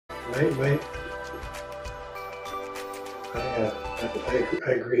Right.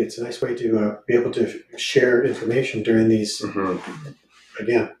 I agree. It's a nice way to be able to share information during these,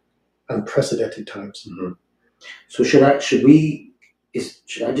 again, unprecedented times. So should I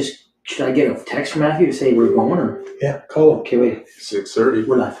get a text from Matthew to say we're going, or? Yeah, call him. Okay, wait. 6:30.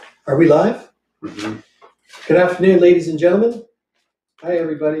 We're live. Are we live? Good afternoon, ladies and gentlemen. Hi,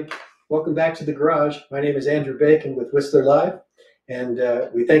 everybody. Welcome back to the garage. My name is Andrew Bacon with Whistler Live, and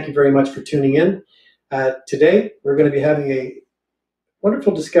we thank you very much for tuning in. Today, we're going to be having a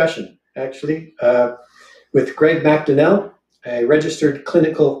wonderful discussion, actually, with Greg MacDonnell, a registered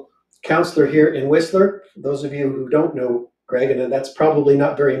clinical counselor here in Whistler. For those of you who don't know Greg, and that's probably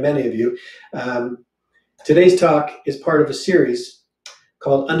not very many of you, today's talk is part of a series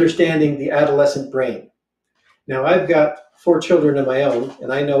called Understanding the Adolescent Brain. Now, I've got 4 children of my own,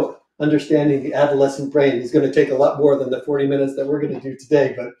 and I know understanding the adolescent brain is going to take a lot more than the 40 minutes that we're going to do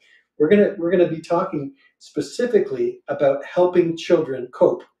today, but we're going to be talking specifically about helping children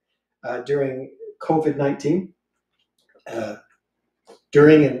cope during COVID-19,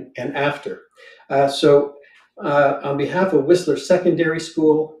 during and after. So on behalf of Whistler Secondary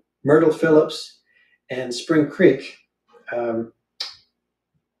School, Myrtle Phillips, and Spring Creek,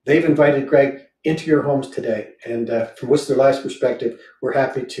 they've invited Greg into your homes today. And from Whistler Live's perspective, we're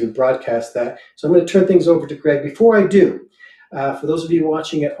happy to broadcast that. So I'm going to turn things over to Greg. Before I do, for those of you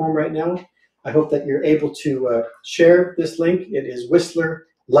watching at home right now, I hope that you're able to share this link. It is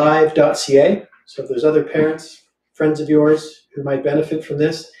whistlerlive.ca. So if there's other parents, friends of yours who might benefit from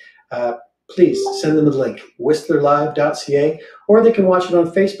this, please send them the link, whistlerlive.ca, or they can watch it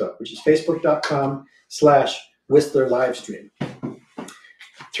on Facebook, which is facebook.com/whistlerlivestream.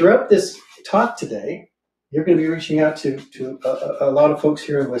 Throughout this talk today, you're going to be reaching out to a lot of folks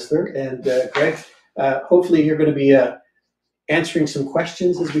here in Whistler, and Greg, hopefully you're going to be answering some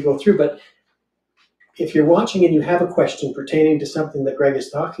questions as we go through. But if you're watching and you have a question pertaining to something that Greg is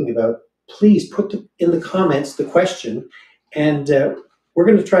talking about, please put in the comments the question, and we're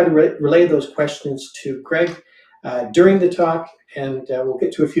going to try to relay those questions to Greg during the talk, and we'll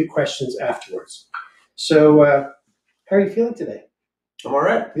get to a few questions afterwards. So how are you feeling today? I'm all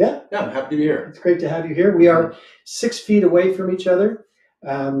right. Yeah, I'm happy to be here. It's great to have you here. We are 6 feet away from each other.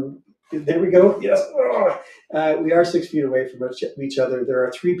 There we go. Yes. We are 6 feet away from each other. There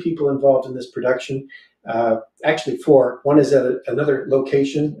are 3 people involved in this production. Actually 4. One is at another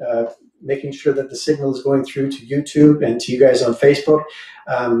location, making sure that the signal is going through to YouTube and to you guys on Facebook.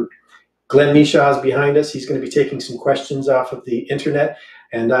 Glenn Mishaw is behind us. He's going to be taking some questions off of the internet,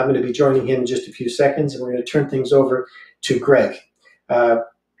 and I'm going to be joining him in just a few seconds, and we're going to turn things over to Greg.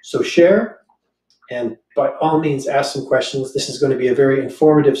 So share, and by all means ask some questions. This is going to be a very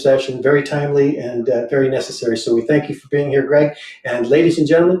informative session, very timely, and very necessary. So we thank you for being here, Greg. And ladies and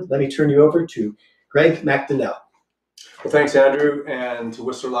gentlemen, let me turn you over to Greg MacDonnell. Well, thanks, Andrew, and to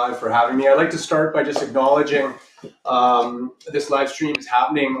Whistler Live for having me. I'd like to start by just acknowledging this live stream is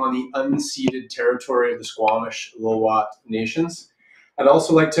happening on the unceded territory of the Squamish, Lil'wat nations. I'd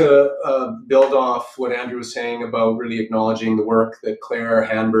also like to build off what Andrew was saying about really acknowledging the work that Claire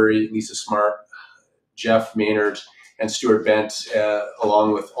Hanbury, Lisa Smart, Jeff Maynard, and Stuart Bent,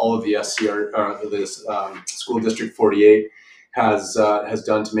 along with all of the School District 48, has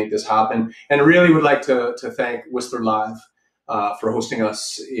done to make this happen. And I really would like to thank Whistler Live for hosting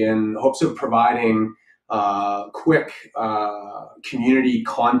us in hopes of providing quick community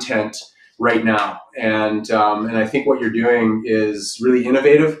content right now, and I think what you're doing is really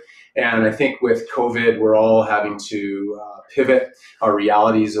innovative. And I think with COVID, we're all having to pivot our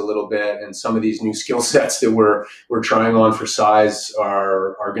realities a little bit, and some of these new skill sets that we're trying on for size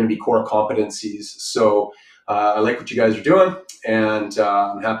are going to be core competencies. So I like what you guys are doing, and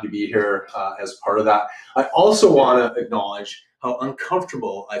I'm happy to be here as part of that. I also want to acknowledge how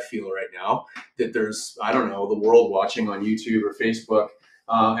uncomfortable I feel right now that there's, I don't know, the world watching on YouTube or Facebook.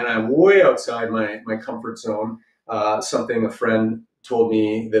 And I'm way outside my comfort zone. Something a friend told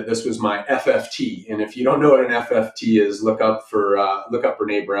me that this was my FFT. And if you don't know what an FFT is, look up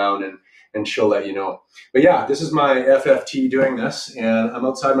Brene Brown and she'll let you know. But yeah, this is my FFT doing this, and I'm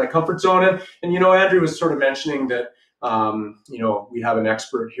outside my comfort zone. And you know, Andrew was sort of mentioning that, we have an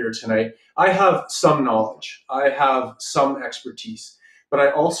expert here tonight. I have some knowledge. I have some expertise. But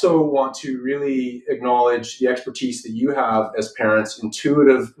I also want to really acknowledge the expertise that you have as parents,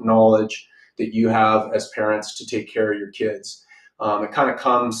 intuitive knowledge that you have as parents to take care of your kids. It kind of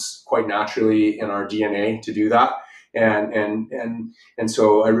comes quite naturally in our DNA to do that. And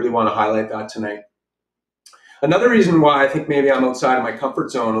so I really want to highlight that tonight. Another reason why I think maybe I'm outside of my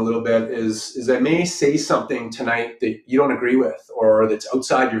comfort zone a little bit is I may say something tonight that you don't agree with or that's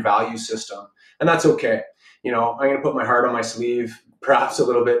outside your value system, and that's okay. I'm going to put my heart on my sleeve, perhaps a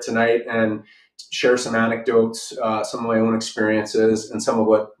little bit tonight, and share some anecdotes, some of my own experiences, and some of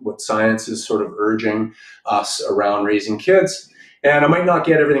what science is sort of urging us around raising kids. And I might not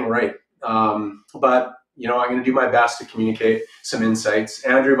get everything right, but I'm going to do my best to communicate some insights.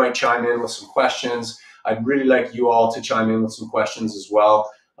 Andrew might chime in with some questions. I'd really like you all to chime in with some questions as well,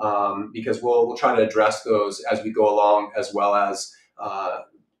 because we'll try to address those as we go along, as well as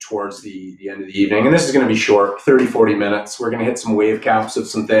towards the end of the evening. And this is going to be short, 30, 40 minutes. We're going to hit some wave caps of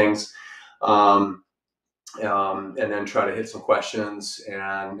some things, and then try to hit some questions,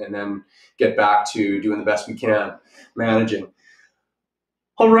 and then get back to doing the best we can, managing.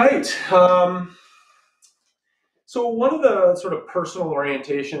 All right. So one of the sort of personal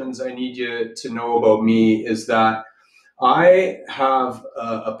orientations I need you to know about me is that I have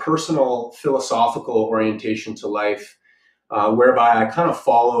a personal philosophical orientation to life, whereby I kind of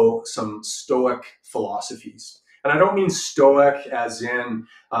follow some Stoic philosophies. And I don't mean Stoic as in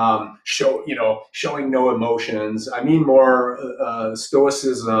showing no emotions. I mean more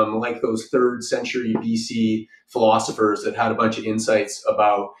Stoicism, like those 3rd century BC philosophers that had a bunch of insights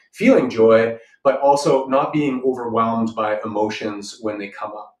about feeling joy, but also not being overwhelmed by emotions when they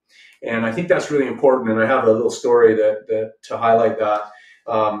come up. And I think that's really important. And I have a little story that to highlight that.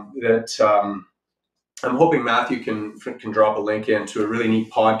 I'm hoping Matthew can drop a link into a really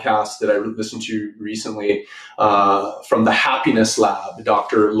neat podcast that I listened to recently from the Happiness Lab.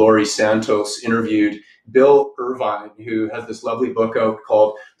 Dr. Laurie Santos interviewed Bill Irvine, who has this lovely book out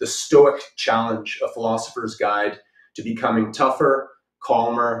called The Stoic Challenge, A Philosopher's Guide to Becoming Tougher,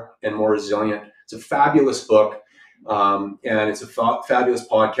 Calmer, and More Resilient. It's a fabulous book, and it's a fabulous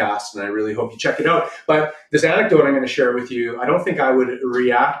podcast, and I really hope you check it out. But this anecdote I'm going to share with you, I don't think I would have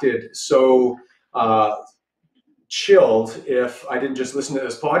reacted so chilled if I didn't just listen to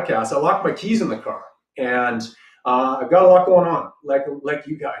this podcast. I locked my keys in the car, and I've got a lot going on, like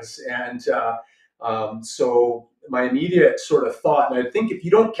you guys. And so my immediate sort of thought, and I think if you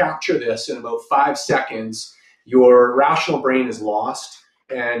don't capture this in about 5 seconds, your rational brain is lost,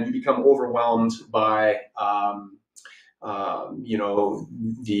 and you become overwhelmed by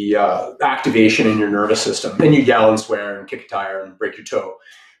the activation in your nervous system. Then you yell and swear and kick a tire and break your toe.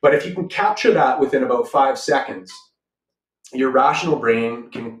 But if you can capture that within about 5 seconds, your rational brain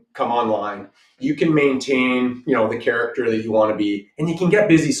can come online. You can maintain, the character that you want to be, and you can get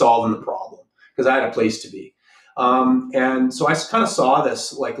busy solving the problem, because I had a place to be. And so I kind of saw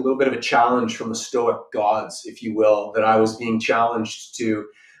this like a little bit of a challenge from the Stoic gods, if you will, that I was being challenged to,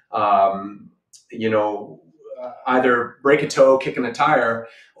 either break a toe, kicking a tire,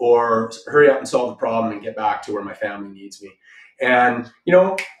 or hurry up and solve the problem and get back to where my family needs me. And,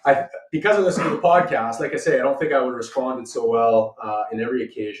 because I listened to the podcast, like I say, I don't think I would have responded so well in every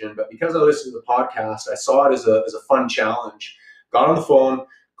occasion, but because I listened to the podcast, I saw it as a fun challenge. Got on the phone,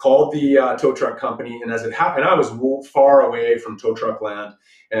 called the tow truck company, and as it happened, I was far away from tow truck land.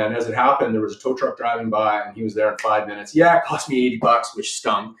 And as it happened, there was a tow truck driving by, and he was there in 5 minutes. Yeah, it cost me $80, which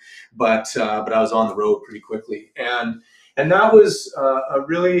stung, but I was on the road pretty quickly. And that was a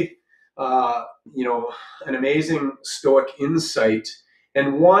really, an amazing Stoic insight,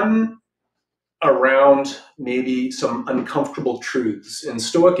 and one around maybe some uncomfortable truths. And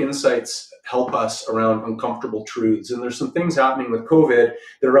Stoic insights help us around uncomfortable truths. And there's some things happening with COVID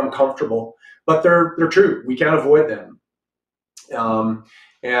that are uncomfortable, but they're true. We can't avoid them.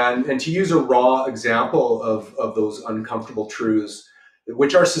 And to use a raw example of those uncomfortable truths,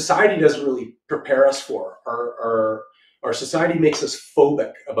 which our society doesn't really prepare us for. Our society makes us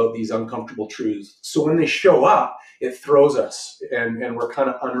phobic about these uncomfortable truths. So when they show up, it throws us, and we're kind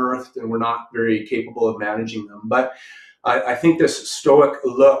of unearthed, and we're not very capable of managing them. But I think this Stoic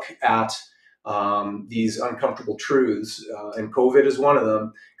look at these uncomfortable truths, and COVID is one of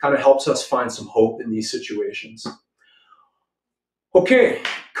them, kind of helps us find some hope in these situations. Okay,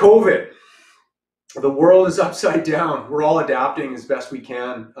 COVID. The world is upside down. We're all adapting as best we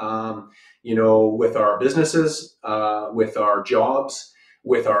can, with our businesses, with our jobs,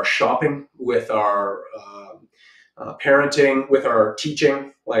 with our shopping, with our parenting, with our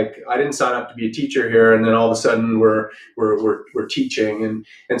teaching. Like, I didn't sign up to be a teacher here, and then all of a sudden we're teaching,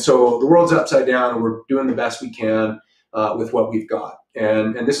 and so the world's upside down, and we're doing the best we can with what we've got,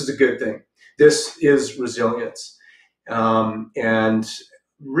 and this is a good thing. This is resilience, and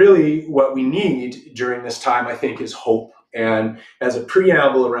really what we need during this time, I think, is hope. And as a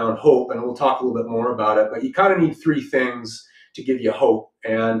preamble around hope, and we'll talk a little bit more about it, but you kind of need 3 things to give you hope.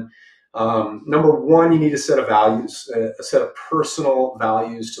 And Number one, you need a set of values, a set of personal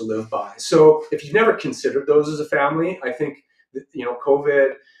values to live by. So if you've never considered those as a family, I think that,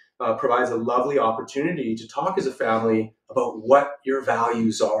 COVID provides a lovely opportunity to talk as a family about what your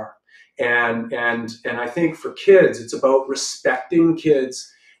values are. And I think for kids, it's about respecting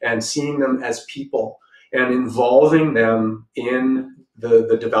kids and seeing them as people and involving them in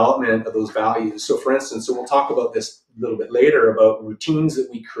the development of those values. So for instance, we'll talk about this a little bit later about routines that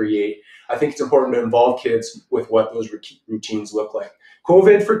we create. I think it's important to involve kids with what those routines look like.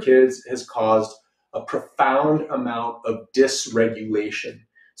 COVID for kids has caused a profound amount of dysregulation.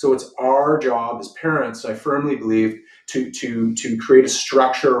 So it's our job as parents, I firmly believe, to create a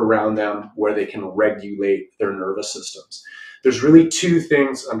structure around them where they can regulate their nervous systems. There's really two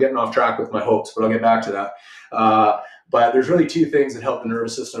things. I'm getting off track with my hopes, but I'll get back to that. But there's really two things that help the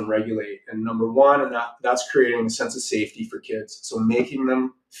nervous system regulate. And number one, and that's creating a sense of safety for kids. So making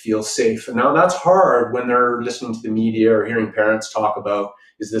them feel safe. And now that's hard when they're listening to the media or hearing parents talk about,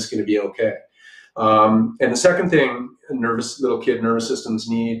 is this going to be okay? And the second thing little kid nervous systems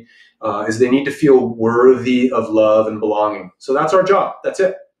need is they need to feel worthy of love and belonging. So that's our job. That's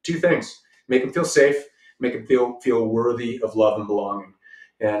it. Two things. Make them feel safe. Make them feel worthy of love and belonging.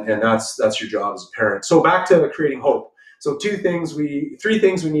 And that's your job as a parent. So back to creating hope. So three things we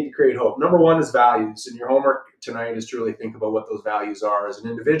need to create hope. Number one is values. And your homework tonight is to really think about what those values are as an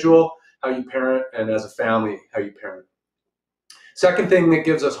individual, how you parent, and as a family, how you parent. Second thing that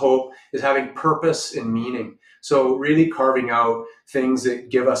gives us hope is having purpose and meaning. So really carving out things that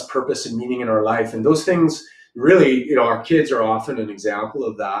give us purpose and meaning in our life. And those things really, our kids are often an example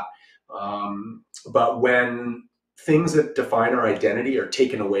of that. But when things that define our identity are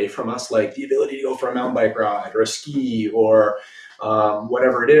taken away from us, like the ability to go for a mountain bike ride or a ski or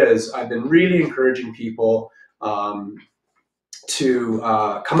whatever it is, I've been really encouraging people to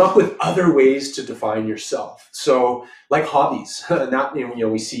come up with other ways to define yourself. So like hobbies, not,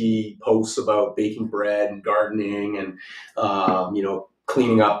 we see posts about baking bread and gardening and,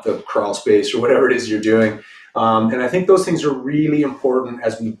 cleaning up the crawl space or whatever it is you're doing. And I think those things are really important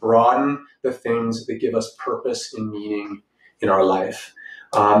as we broaden the things that give us purpose and meaning in our life.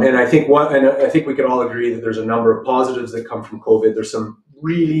 And I think we can all agree that there's a number of positives that come from COVID. There's some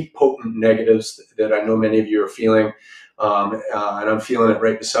really potent negatives that I know many of you are feeling. And I'm feeling it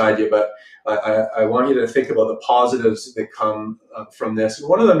right beside you, but I want you to think about the positives that come from this. And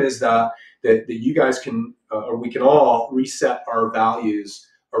one of them is that you guys can, or we can all reset our values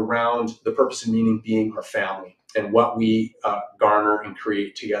around the purpose and meaning being our family and what we garner and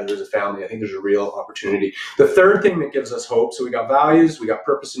create together as a family. I think there's a real opportunity. The third thing that gives us hope, so we got values, we got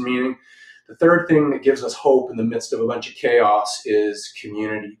purpose and meaning. The third thing that gives us hope in the midst of a bunch of chaos is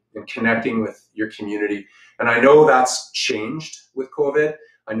community and connecting with your community. And I know that's changed with COVID.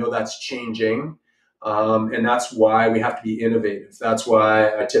 I know that's changing. And that's why we have to be innovative. That's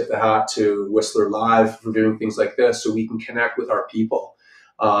why I tip the hat to Whistler Live for doing things like this so we can connect with our people.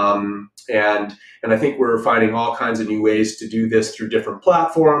 And I think we're finding all kinds of new ways to do this through different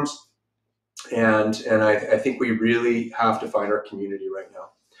platforms. And I think we really have to find our community right now.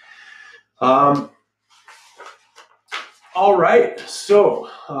 All right, so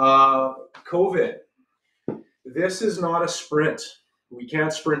COVID. This is not a sprint. We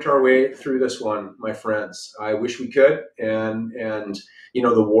can't sprint our way through this one, my friends. I wish we could, and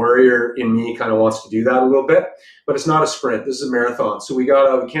the warrior in me kind of wants to do that a little bit, but it's not a sprint. This is a marathon. So we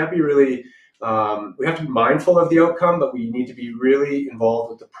can't be really, we have to be mindful of the outcome, but we need to be really involved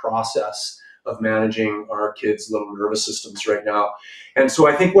with the process of managing our kids' little nervous systems right now. And so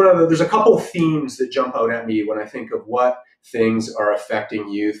I think there's a couple of themes that jump out at me when I think of what things are affecting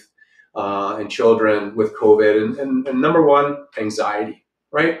youth and children with COVID. And number one, anxiety,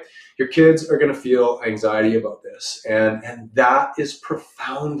 right? Your kids are going to feel anxiety about this. And that is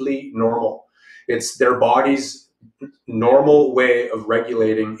profoundly normal. It's their body's normal way of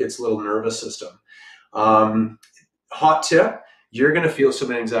regulating its little nervous system. Hot tip, you're going to feel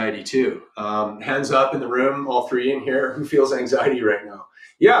some anxiety too. Hands up in the room, all three in here, who feels anxiety right now?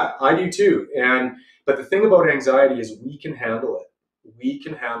 Yeah, I do too. But the thing about anxiety is we can handle it. We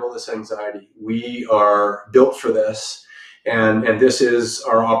can handle this anxiety. We are built for this. And this is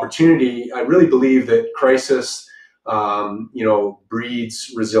our opportunity. I really believe that crisis,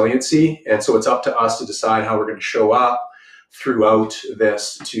 breeds resiliency. And so it's up to us to decide how we're going to show up throughout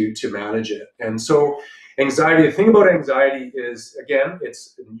this to manage it. And so anxiety, the thing about anxiety is, again,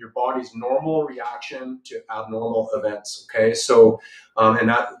 it's your body's normal reaction to abnormal events. Okay. So, and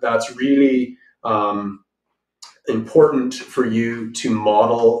that's really, important for you to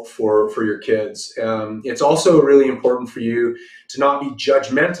model for your kids. It's also really important for you to not be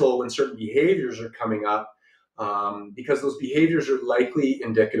judgmental when certain behaviors are coming up, because those behaviors are likely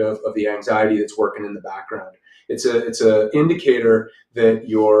indicative of the anxiety that's working in the background. It's a indicator that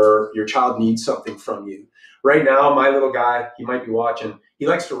your child needs something from you. Right now, my little guy, he might be watching, he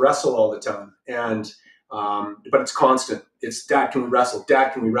likes to wrestle all the time, and but it's constant. It's, Dad, can we wrestle? Dad,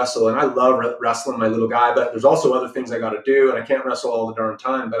 can we wrestle? And I love wrestling my little guy, but there's also other things I got to do, and I can't wrestle all the darn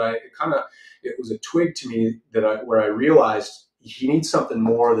time. But it was a twig to me where I realized he needs something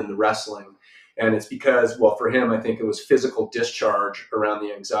more than the wrestling. And it's because, well, for him, I think it was physical discharge around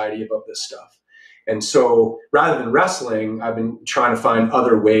the anxiety about this stuff. And so rather than wrestling, I've been trying to find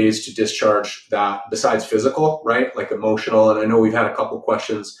other ways to discharge that besides physical, right? Like emotional. And I know we've had a couple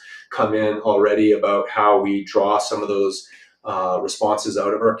questions come in already about how we draw some of those responses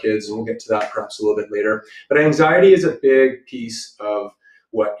out of our kids. And we'll get to that perhaps a little bit later. But anxiety is a big piece of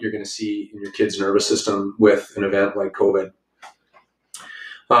what you're going to see in your kid's nervous system with an event like COVID.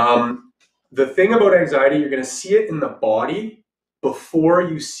 The thing about anxiety, you're going to see it in the body before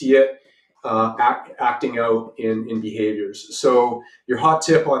you see it acting out in behaviors. So your hot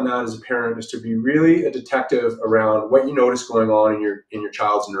tip on that as a parent is to be really a detective around what you notice going on in your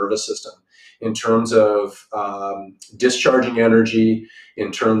child's nervous system, in terms of discharging energy,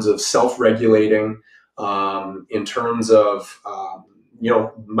 in terms of self-regulating, in terms of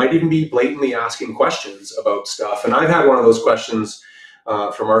might even be blatantly asking questions about stuff. And I've had one of those questions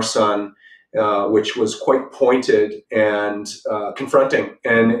from our son, which was quite pointed and confronting.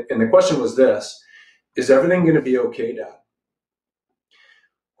 And the question was this: is everything going to be okay, Dad?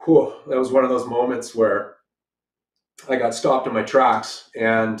 Whew, that was one of those moments where I got stopped in my tracks.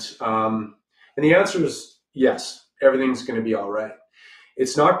 And the answer is yes, everything's going to be all right.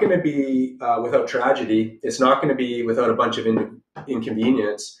 It's not going to be without tragedy. It's not going to be without a bunch of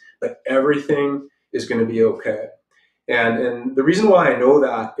inconvenience, but everything is going to be okay. And the reason why I know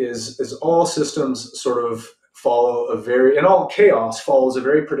that is all systems sort of follow and all chaos follows a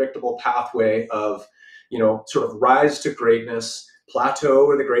very predictable pathway of, sort of rise to greatness, plateau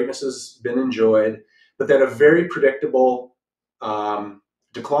where the greatness has been enjoyed, but then a very predictable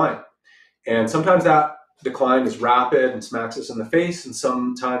decline. And sometimes that decline is rapid and smacks us in the face, and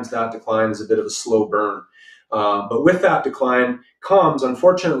sometimes that decline is a bit of a slow burn. But with that decline comes,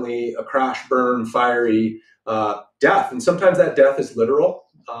 unfortunately, a crash, burn, fiery death. And sometimes that death is literal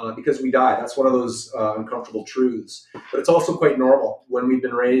because we die. That's one of those uncomfortable truths. But it's also quite normal. When we've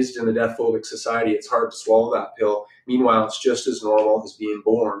been raised in a death-phobic society, it's hard to swallow that pill. Meanwhile, it's just as normal as being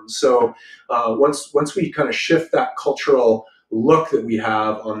born. So once we kind of shift that cultural look that we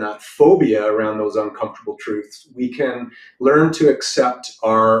have on that phobia around those uncomfortable truths, we can learn to accept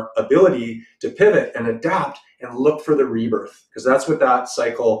our ability to pivot and adapt and look for the rebirth, because that's what that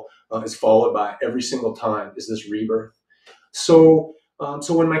cycle is followed by every single time, is this rebirth. So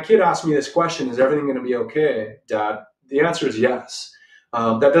when my kid asked me this question, is everything going to be okay, Dad? The answer is yes.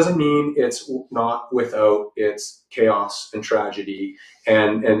 That doesn't mean it's not without its chaos and tragedy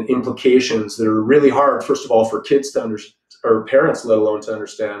and implications that are really hard, first of all, for kids to understand, or parents, let alone to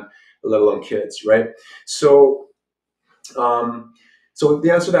understand, let alone kids, right? So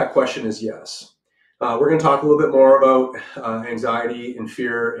the answer to that question is yes. We're going to talk a little bit more about anxiety and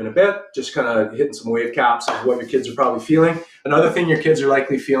fear in a bit, just kind of hitting some wave caps of what your kids are probably feeling. Another thing your kids are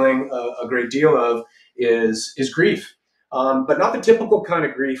likely feeling a great deal of is grief, but not the typical kind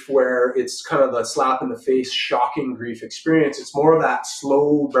of grief where it's kind of the slap in the face, shocking grief experience. It's more of that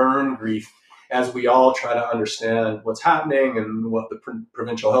slow burn grief as we all try to understand what's happening and what the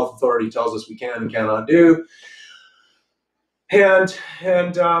provincial health authority tells us we can and cannot do. And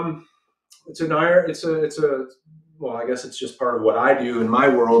well, I guess it's just part of what I do in my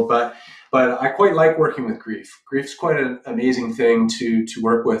world, but I quite like working with grief. Grief's quite an amazing thing to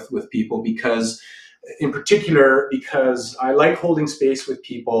work with people, because in particular, because I like holding space with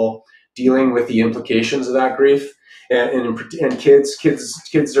people dealing with the implications of that grief. And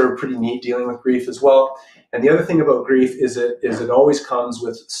kids are pretty neat dealing with grief as well. And the other thing about grief is it always comes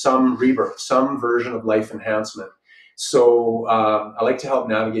with some rebirth, some version of life enhancement. So I like to help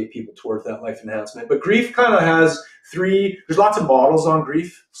navigate people towards that life enhancement. But grief kind of has there's lots of models on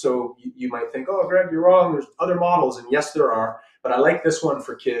grief. So you might think, oh, Greg, you're wrong. There's other models. And yes, there are. But I like this one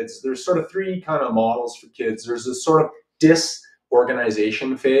for kids. There's sort of three kind of models for kids. There's this sort of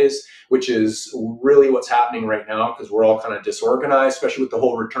disorganization phase, which is really what's happening right now, because we're all kind of disorganized, especially with the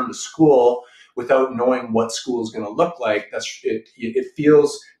whole return to school, without knowing what school is going to look like. It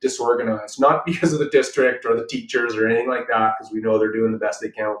feels disorganized, not because of the district or the teachers or anything like that, because we know they're doing the best they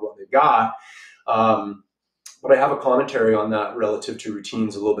can with what they've got. But I have a commentary on that relative to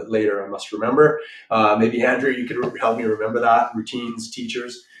routines a little bit later, I must remember. Maybe Andrew, you could help me remember that, routines,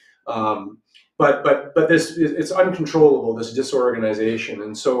 teachers. But this, it's uncontrollable, this disorganization.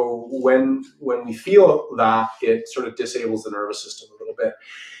 And so when we feel that, it sort of disables the nervous system a little bit.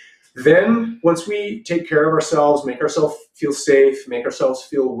 Then once we take care of ourselves, make ourselves feel safe, make ourselves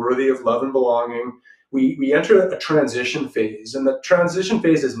feel worthy of love and belonging, we enter a transition phase. And the transition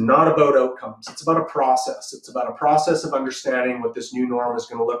phase is not about outcomes. It's about a process. It's about a process of understanding what this new norm is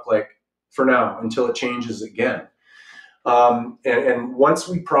going to look like for now until it changes again. And once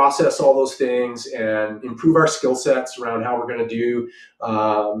we process all those things and improve our skill sets around how we're going to do,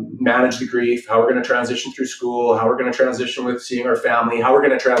 manage the grief, how we're going to transition through school, how we're going to transition with seeing our family, how we're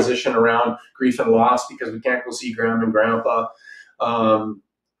going to transition around grief and loss because we can't go see grandma and grandpa,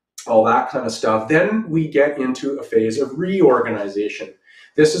 all that kind of stuff, then we get into a phase of reorganization.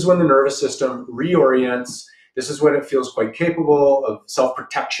 This is when the nervous system reorients. This is when it feels quite capable of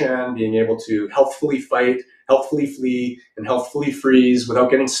self-protection, being able to healthfully fight, healthfully flee, and healthfully freeze without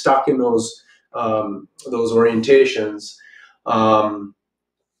getting stuck in those orientations. And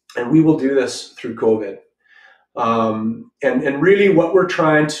we will do this through COVID. And really what we're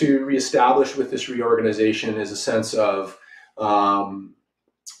trying to reestablish with this reorganization is a sense of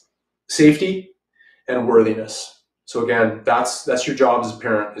safety and worthiness. So again, that's your job as a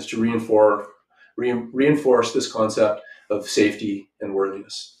parent, is to reinforce this concept of safety and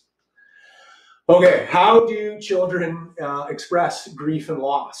worthiness. Okay, how do children express grief and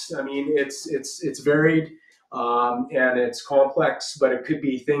loss? I mean, it's varied and it's complex, but it could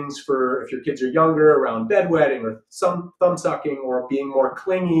be things for, if your kids are younger, around bedwetting or some thumb sucking or being more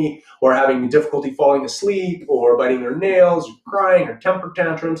clingy or having difficulty falling asleep or biting their nails or crying or temper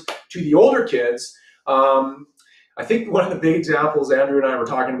tantrums. To the older kids, I think one of the big examples Andrew and I were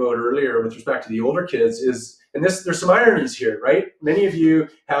talking about earlier with respect to the older kids is, and there's some ironies here, right? Many of you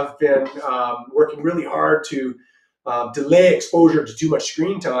have been working really hard to delay exposure to too much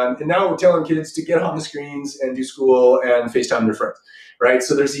screen time, and now we're telling kids to get on the screens and do school and FaceTime their friends, right?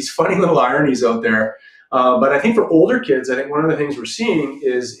 So there's these funny little ironies out there. But I think for older kids, I think one of the things we're seeing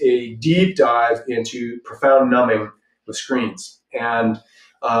is a deep dive into profound numbing with screens. And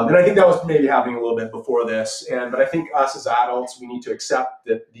I think that was maybe happening a little bit before this. But I think us as adults, we need to accept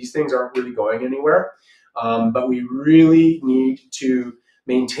that these things aren't really going anywhere. But we really need to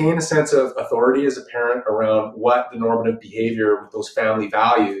maintain a sense of authority as a parent around what the normative behavior with those family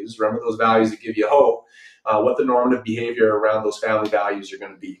values, remember those values that give you hope, what the normative behavior around those family values are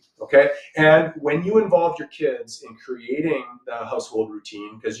going to be, okay? And when you involve your kids in creating the household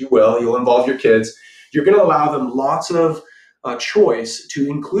routine, because you'll involve your kids, you're going to allow them lots of choice to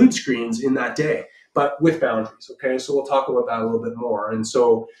include screens in that day, but with boundaries, okay? So we'll talk about that a little bit more. And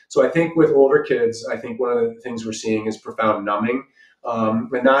so I think with older kids, I think one of the things we're seeing is profound numbing.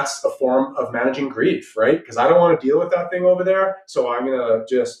 And that's a form of managing grief, right? Because I don't want to deal with that thing over there. So I'm going to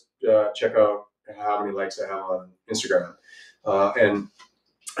just check out how many likes I have on Instagram. And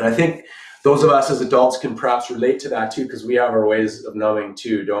I think those of us as adults can perhaps relate to that too, because we have our ways of numbing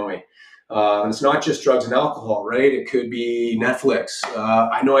too, don't we? And it's not just drugs and alcohol, right? It could be Netflix.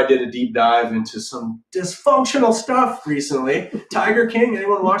 I know I did a deep dive into some dysfunctional stuff recently. Tiger King,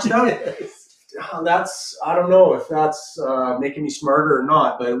 anyone watch that? I don't know if that's making me smarter or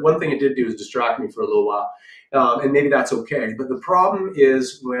not, but one thing it did do is distract me for a little while. And maybe that's okay. But the problem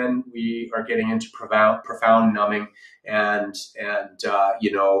is when we are getting into profound numbing and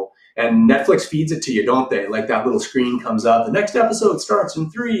Netflix feeds it to you, don't they? Like that little screen comes up. The next episode starts in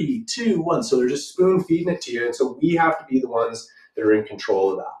 3, 2, 1. So they're just spoon feeding it to you. And so we have to be the ones that are in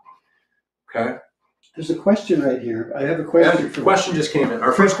control of that. Okay? There's a question right here. I have a question. The question just came in.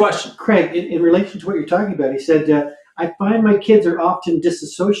 Our first question. Craig, in relation to what you're talking about, he said, I find my kids are often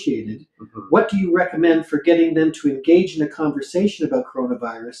disassociated. Mm-hmm. What do you recommend for getting them to engage in a conversation about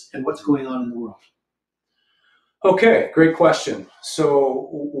coronavirus and what's going on in the world? Okay, great question. So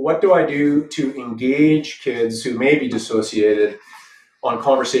what do I do to engage kids who may be dissociated on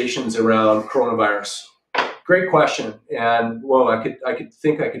conversations around coronavirus? Great question. And well, I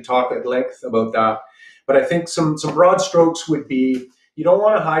could talk at length about that. But I think some broad strokes would be, you don't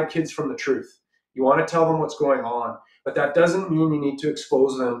want to hide kids from the truth. You want to tell them what's going on. But that doesn't mean you need to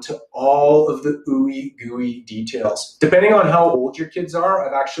expose them to all of the ooey gooey details. Depending on how old your kids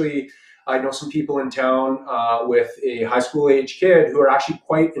are, I know some people in town with a high school age kid who are actually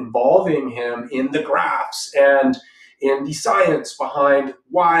quite involving him in the graphs and in the science behind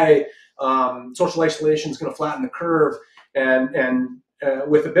why social isolation is going to flatten the curve. And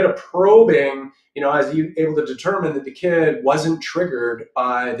with a bit of probing, I was able to determine that the kid wasn't triggered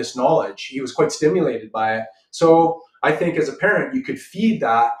by this knowledge. He was quite stimulated by it, So I think as a parent, you could feed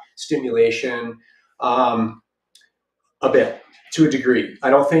that stimulation a bit, to a degree. I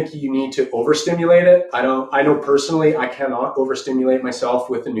don't think you need to overstimulate it. I know personally I cannot overstimulate myself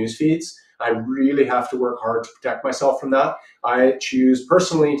with the news feeds. I really have to work hard to protect myself from that. I choose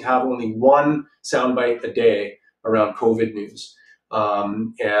personally to have only one soundbite a day around COVID news.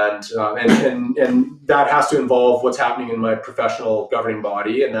 And that has to involve what's happening in my professional governing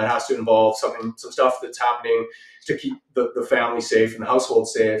body, and that has to involve some stuff that's happening to keep the family safe and the household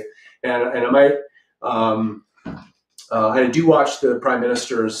safe. And I might, I do watch the Prime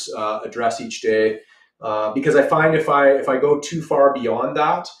Minister's address each day because I find if I go too far beyond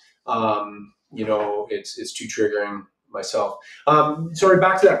that, it's too triggering myself. Sorry,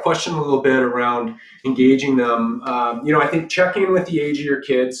 back to that question a little bit around engaging them. I think check in with the age of your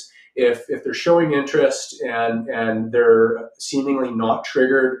kids. If they're showing interest and they're seemingly not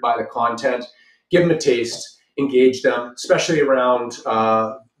triggered by the content, give them a taste, engage them, especially around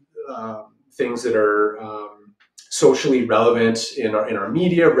things that are socially relevant in our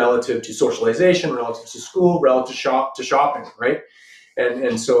media, relative to socialization, relative to school, relative to shopping, right?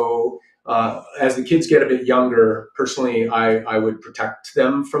 And so as the kids get a bit younger, personally, I would protect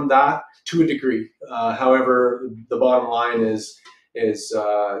them from that to a degree. However, the bottom line is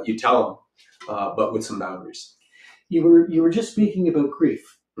you tell them, but with some boundaries. You were just speaking about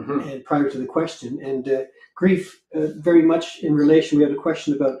grief, and prior to the question, and grief very much in relation. We had a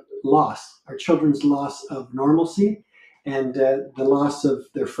question about loss, our children's loss of normalcy, and the loss of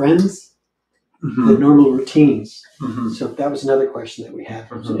their friends, the normal routines. So that was another question that we had.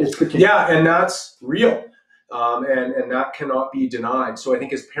 Yeah, and that's real. And that cannot be denied. So I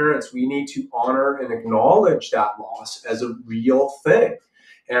think as parents, we need to honor and acknowledge that loss as a real thing.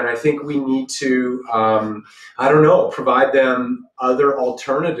 And I think we need to, provide them other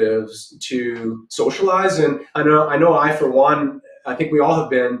alternatives to socialize. And I know I, for one, I think we all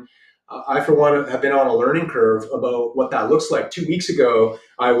have been, have been on a learning curve about what that looks like. 2 weeks ago,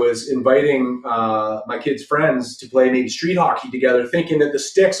 I was inviting my kids' friends to play maybe street hockey together, thinking that the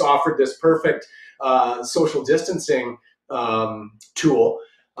sticks offered this perfect social distancing tool.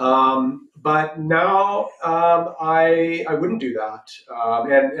 But now I wouldn't do that.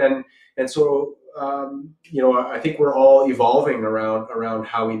 And so, I think we're all evolving around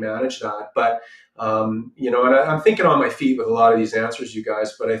how we manage that. But, and I'm thinking on my feet with a lot of these answers, you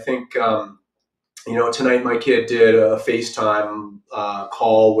guys, but I think, tonight my kid did a FaceTime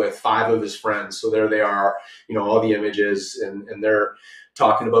call with 5 of his friends. So there they are, all the images, and they're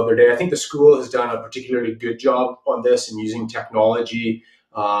talking about their day. I think the school has done a particularly good job on this and using technology.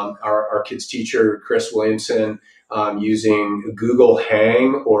 Our kids' teacher, Chris Williamson, using Google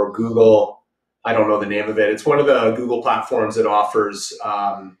Hang or Google, I don't know the name of it. It's one of the Google platforms that offers,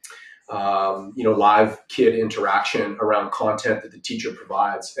 live kid interaction around content that the teacher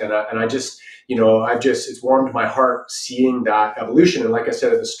provides. And I just, it's warmed my heart seeing that evolution. And like I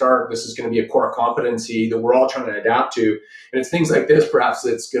said at the start, this is going to be a core competency that we're all trying to adapt to. And it's things like this, perhaps,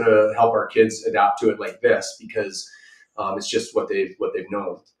 that's going to help our kids adapt to it like this, because it's just what they've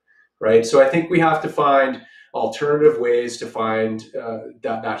known, right? So I think we have to find alternative ways to find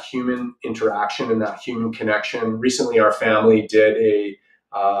that human interaction and that human connection. Recently, our family did a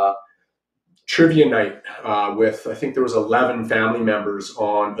trivia night with, I think there was 11 family members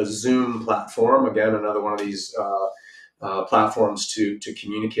on a Zoom platform. Again, another one of these platforms to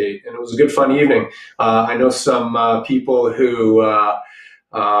communicate. And it was a good, fun evening. I know some people who,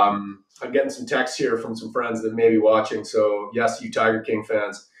 I'm getting some texts here from some friends that may be watching. So yes, you Tiger King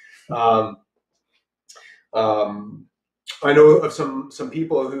fans. I know of some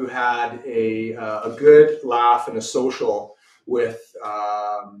people who had a good laugh and a social with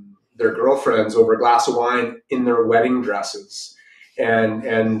their girlfriends over a glass of wine in their wedding dresses,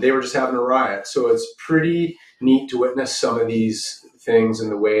 and they were just having a riot. So it's pretty neat to witness some of these things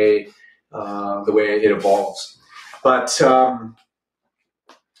and the way it evolves. But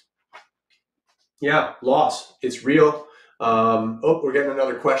yeah, loss, it's real. We're getting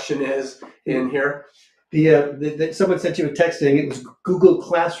another question in here. Someone sent you a text saying it was Google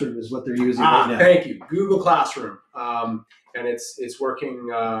Classroom is what they're using right now. Thank you, Google Classroom. And it's working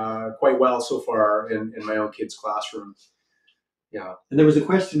quite well so far in my own kid's classroom. Yeah. And there was a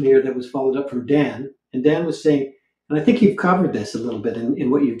question here that was followed up from Dan, and Dan was saying, and I think you've covered this a little bit in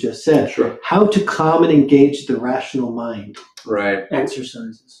what you've just said. Sure. How to calm and engage the rational mind. Right.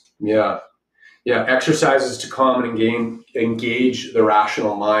 Exercises. Yeah. Yeah, exercises to calm and engage the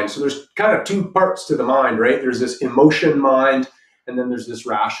rational mind. So there's kind of 2 parts to the mind, right? There's this emotion mind, and then there's this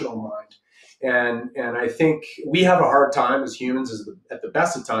rational mind. And I think we have a hard time as humans, at the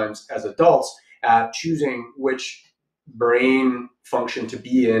best of times, as adults, at choosing which brain function to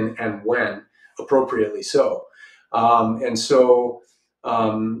be in and when, appropriately so.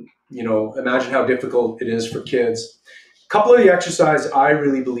 Imagine how difficult it is for kids. A couple of the exercises I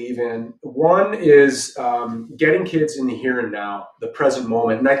really believe in. One is getting kids in the here and now, the present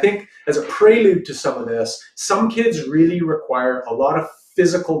moment. And I think as a prelude to some of this, some kids really require a lot of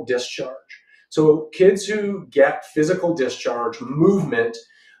physical discharge. So kids who get physical discharge, movement,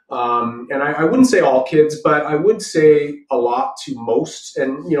 and I wouldn't say all kids, but I would say a lot to most.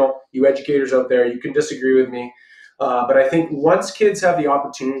 And you educators out there, you can disagree with me. But I think once kids have the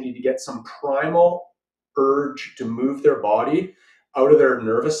opportunity to get some primal urge to move their body out of their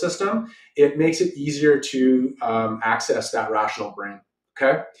nervous system, it makes it easier to access that rational brain.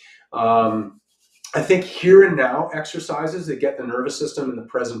 Okay. I think here and now exercises that get the nervous system in the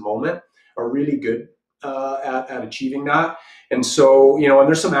present moment are really good at achieving that. And so, and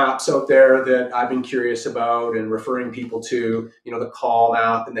there's some apps out there that I've been curious about and referring people to, the Calm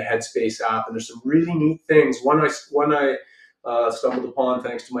app and the Headspace app. And there's some really neat things. One I stumbled upon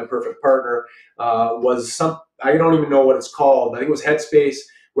thanks to my perfect partner was I don't even know what it's called. I think it was Headspace,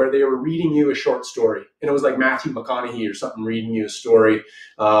 where they were reading you a short story. And it was like Matthew McConaughey or something reading you a story,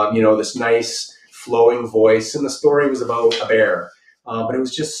 this nice flowing voice. And the story was about a bear. But it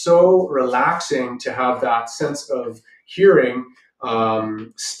was just so relaxing to have that sense of hearing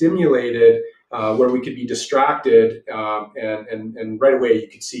stimulated where we could be distracted and right away you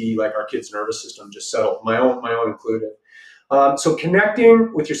could see like our kid's nervous system just settle, my own included. So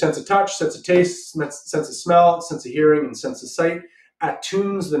connecting with your sense of touch, sense of taste, sense of smell, sense of hearing, and sense of sight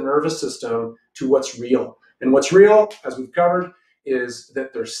attunes the nervous system to what's real. And what's real, as we've covered, is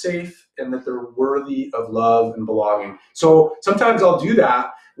that they're safe and that they're worthy of love and belonging. So sometimes I'll do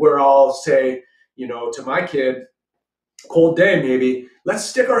that where I'll say, to my kid, cold day maybe, let's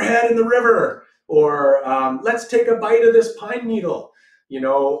stick our head in the river, or let's take a bite of this pine needle,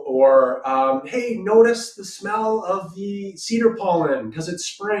 or hey, notice the smell of the cedar pollen because it's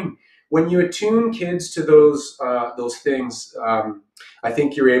spring. When you attune kids to those things, I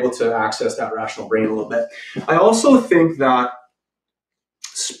think you're able to access that rational brain a little bit. I also think that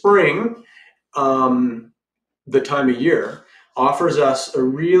spring, the time of year, offers us a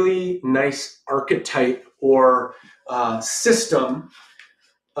really nice archetype or system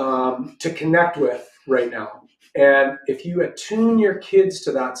to connect with right now. And if you attune your kids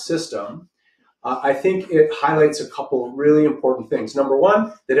to that system, I think it highlights a couple really important things. Number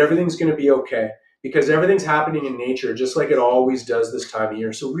one, that everything's going to be okay, because everything's happening in nature just like it always does this time of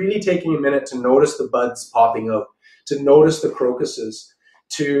year. So really taking a minute to notice the buds popping out, to notice the crocuses,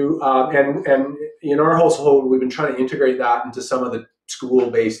 and in our household, we've been trying to integrate that into some of the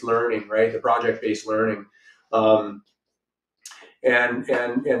school-based learning, right? The project-based learning. So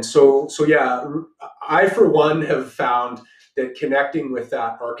yeah, I for one have found that connecting with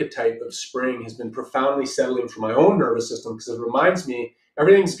that archetype of spring has been profoundly settling for my own nervous system, because it reminds me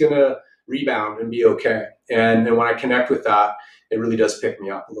everything's gonna rebound and be okay. And when I connect with that, it really does pick me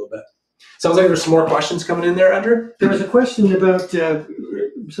up a little bit. Sounds like there's some more questions coming in there, Andrew. There was a question about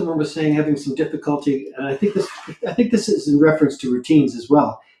someone was saying having some difficulty, and I think this is in reference to routines as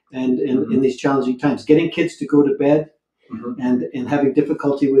well, and in these challenging times, getting kids to go to bed, and having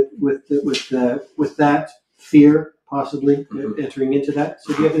difficulty with that fear possibly entering into that.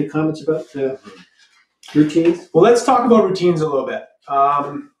 So do you have any comments about routines? Well, let's talk about routines a little bit.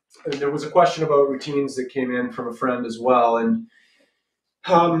 There was a question about routines that came in from a friend as well, and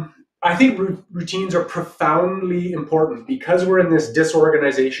I think routines are profoundly important because we're in this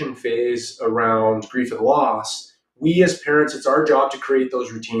disorganization phase around grief and loss. We as parents, it's our job to create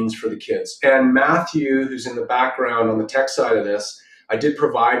those routines for the kids. And Matthew, who's in the background on the tech side of this, I did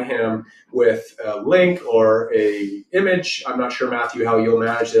provide him with a link or a image. I'm not sure, Matthew, how you'll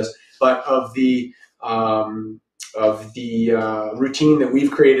manage this, but of the routine that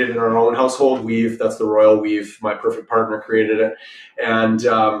we've created in our own household. That's the royal weave. My perfect partner created it, and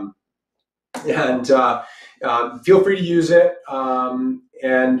feel free to use it. And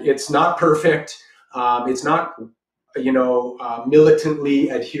it's not perfect. It's not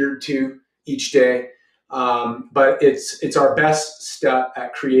militantly adhered to each day, but it's our best step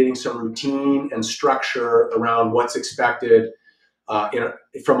at creating some routine and structure around what's expected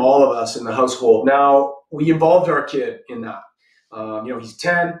from all of us in the household. Now, we involved our kid in that. He's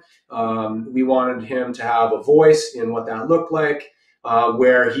 10. We wanted him to have a voice in what that looked like,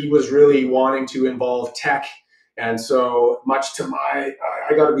 where he was really wanting to involve tech. And so much to I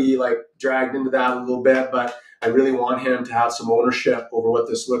got to be like dragged into that a little bit, but I really want him to have some ownership over what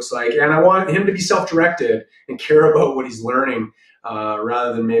this looks like. And I want him to be self-directed and care about what he's learning.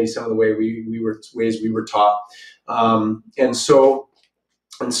 rather than maybe some of the ways we were taught. And so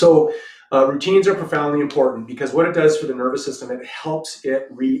routines are profoundly important because what it does for the nervous system, it helps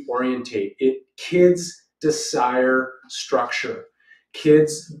it reorientate. Kids desire structure.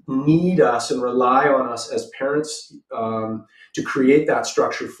 Kids need us and rely on us as parents to create that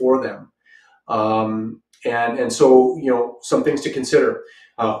structure for them. And so, some things to consider.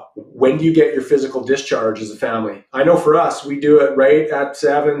 When do you get your physical discharge as a family? I know for us, we do it right at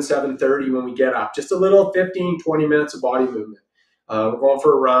 7:30 when we get up. Just a little 15, 20 minutes of body movement. We're going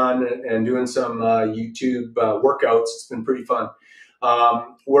for a run and doing some YouTube workouts. It's been pretty fun.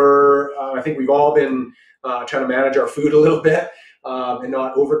 I think we've all been trying to manage our food a little bit and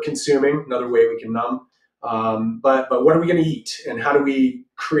not over-consuming. Another way we can numb. But what are we going to eat, and how do we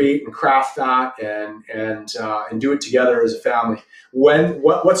create and craft that and do it together as a family?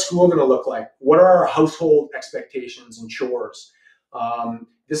 What's school going to look like? What are our household expectations and chores?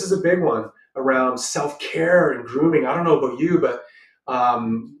 This is a big one around self-care and grooming. I don't know about you, but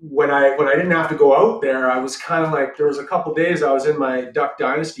when I didn't have to go out there, I was kind of like, there was a couple days I was in my Duck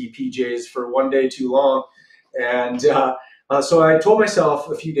Dynasty PJs for one day too long, and so I told myself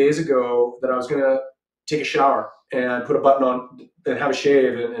a few days ago that I was going to take a shower and put a button on and have a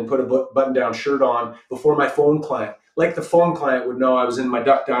shave and put a button-down shirt on before my phone client. Like the phone client would know I was in my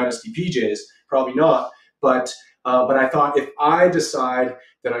Duck Dynasty PJs, probably not, but I thought if I decide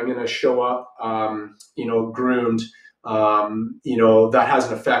that I'm going to show up, groomed, that has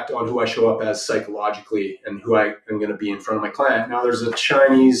an effect on who I show up as psychologically and who I am going to be in front of my client. Now, there's a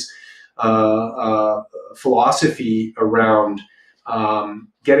Chinese philosophy around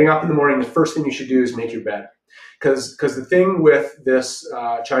getting up in the morning. The first thing you should do is make your bed. Because the thing with this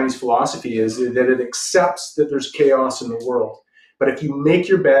Chinese philosophy is that it accepts that there's chaos in the world. But if you make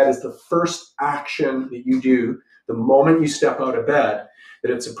your bed as the first action that you do the moment you step out of bed,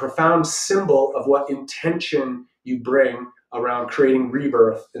 that it's a profound symbol of what intention you bring around creating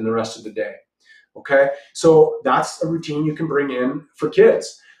rebirth in the rest of the day. Okay, so that's a routine you can bring in for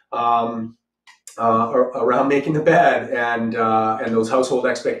kids around making the bed and those household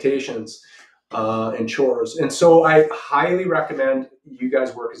expectations and chores. And so I highly recommend you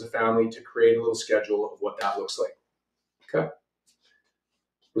guys work as a family to create a little schedule of what that looks like. Okay.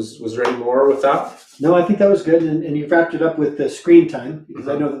 Was there any more with that? No, I think that was good. And you wrapped it up with the screen time, because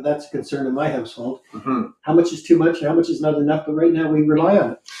I know that that's a concern in my household. Mm-hmm. How much is too much? How much is not enough? But right now we rely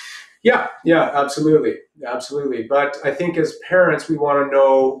on it. Yeah, absolutely. But I think as parents, we want to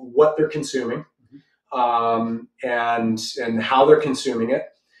know what they're consuming, and how they're consuming it,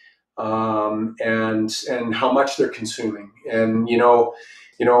 and how much they're consuming. And,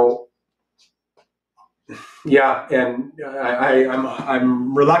 yeah, and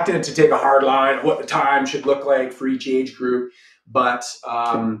I'm reluctant to take a hard line of what the time should look like for each age group, but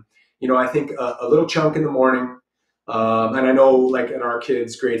I think a little chunk in the morning, and I know like in our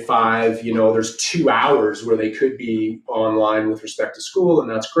kids grade 5, there's 2 hours where they could be online with respect to school, and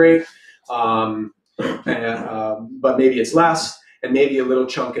that's great, but maybe it's less, and maybe a little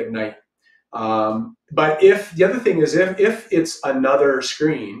chunk at night. But if the other thing is if it's another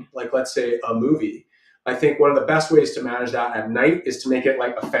screen, like let's say a movie, I think one of the best ways to manage that at night is to make it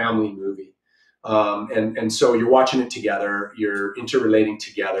like a family movie. And so you're watching it together, you're interrelating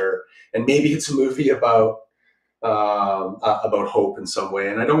together, and maybe it's a movie about hope in some way.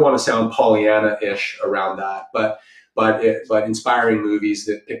 And I don't want to sound Pollyanna-ish around that, but inspiring movies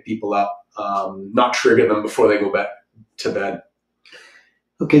that pick people up, not trigger them before they go to bed.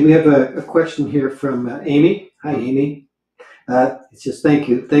 Okay, we have a question here from Amy. Hi, Amy. It's just thank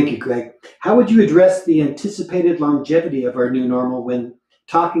you, Greg. How would you address the anticipated longevity of our new normal when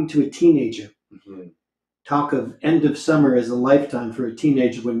talking to a teenager? Mm-hmm. Talk of end of summer as a lifetime for a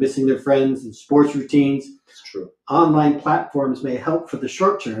teenager when missing their friends and sports routines. It's true. Online platforms may help for the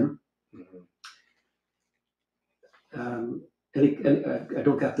short term. Mm-hmm. I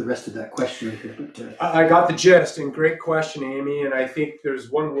don't got the rest of that question right here. But, I got the gist, and great question, Amy. And I think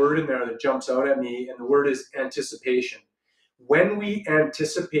there's one word in there that jumps out at me, and the word is anticipation. When we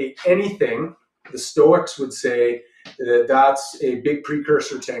anticipate anything, the Stoics would say that that's a big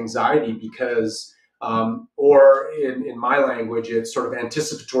precursor to anxiety because, or in my language, it's sort of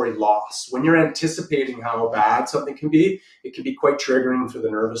anticipatory loss. When you're anticipating how bad something can be, it can be quite triggering for the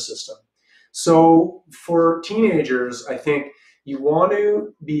nervous system. So for teenagers, I think you want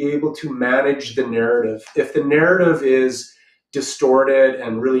to be able to manage the narrative. If the narrative is distorted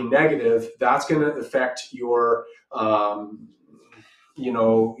and really negative, that's going to affect your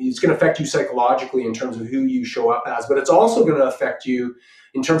it's going to affect you psychologically in terms of who you show up as, but it's also going to affect you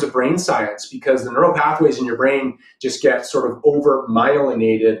in terms of brain science, because the neural pathways in your brain just get sort of over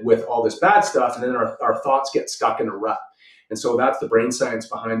myelinated with all this bad stuff, and then our thoughts get stuck in a rut. And so that's the brain science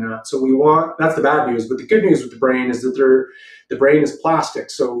behind that. So that's the bad news. But the good news with the brain is that the brain is plastic.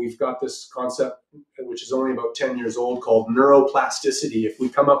 So we've got this concept, which is only about 10 years old, called neuroplasticity. If we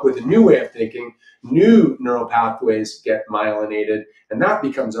come up with a new way of thinking, new neural pathways get myelinated, and that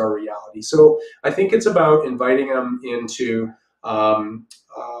becomes our reality. So I think it's about inviting them into an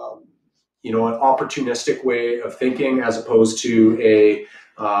opportunistic way of thinking, as opposed to a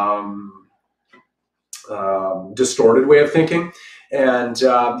distorted way of thinking. And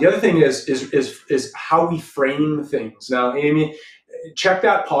the other thing is how we frame things. Now, Amy, check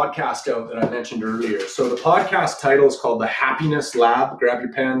that podcast out that I mentioned earlier. So the podcast title is called The Happiness Lab. Grab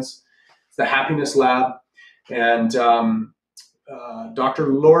your pens. It's The Happiness Lab. And Dr.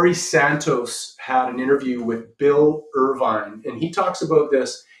 Laurie Santos had an interview with Bill Irvine, and he talks about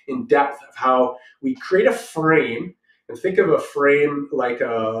this in depth, of how we create a frame, and think of a frame like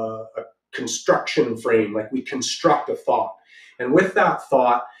a construction frame, like we construct a thought. And with that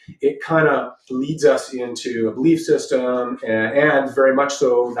thought, it kind of leads us into a belief system, and very much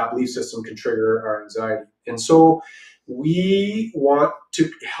so, that belief system can trigger our anxiety. And so we want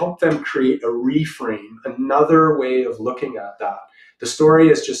to help them create a reframe, another way of looking at that. The story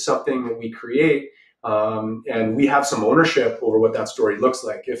is just something that we create, and we have some ownership over what that story looks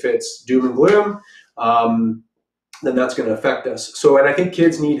like. If it's doom and gloom, then that's going to affect us. So, and I think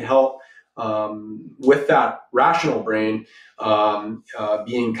kids need help with that rational brain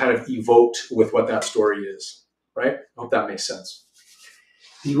being kind of evoked with what that story is, right? I hope that makes sense.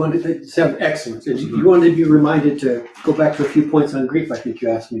 You wanted to sound excellent. You wanted to be reminded to go back to a few points on grief. I think you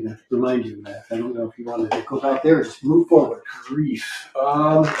asked me to remind you of that. I don't know if you wanted to go back there or just move forward. Grief.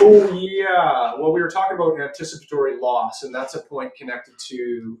 Well, we were talking about anticipatory loss, and that's a point connected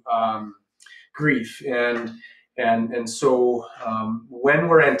to grief. And so when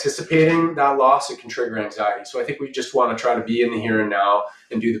we're anticipating that loss, it can trigger anxiety. So I think we just want to try to be in the here and now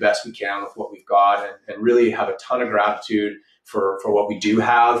and do the best we can with what we've got, and really have a ton of gratitude for what we do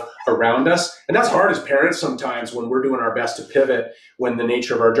have around us. And that's hard as parents sometimes, when we're doing our best to pivot when the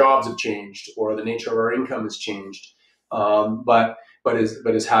nature of our jobs have changed or the nature of our income has changed. But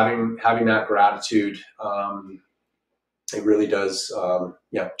is having that gratitude, it really does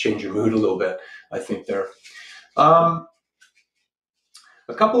change your mood a little bit, I think, there. A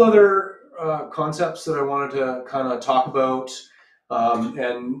couple other concepts that I wanted to kind of talk about.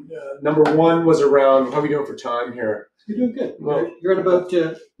 Number one was around, how are we doing for time here? You're doing good. Well, you're at about,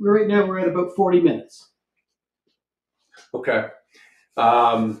 right now we're at about 40 minutes. Okay.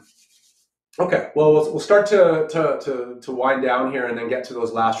 Okay. Well, we'll start to wind down here and then get to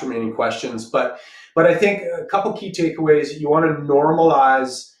those last remaining questions. But I think a couple key takeaways. You want to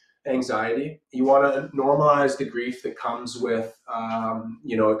normalize anxiety. You want to normalize the grief that comes with,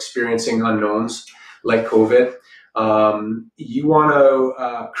 experiencing unknowns like COVID. You want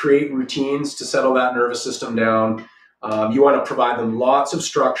to create routines to settle that nervous system down. You want to provide them lots of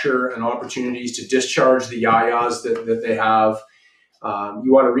structure and opportunities to discharge the yayas that they have.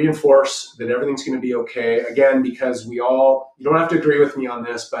 You want to reinforce that everything's going to be okay. Again, because you don't have to agree with me on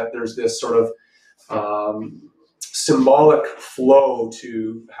this, but there's this sort of symbolic flow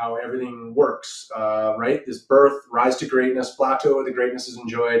to how everything works, right? This birth, rise to greatness, plateau where the greatness is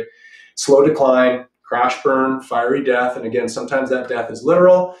enjoyed, slow decline, crash burn, fiery death. And again, sometimes that death is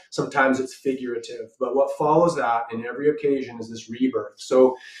literal, sometimes it's figurative. But what follows that in every occasion is this rebirth.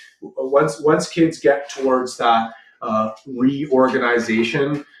 So once kids get towards that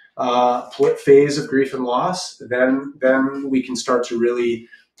reorganization phase of grief and loss, then we can start to really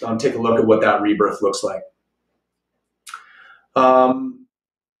take a look at what that rebirth looks like.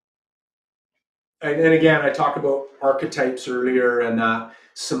 And again, I talked about archetypes earlier, and that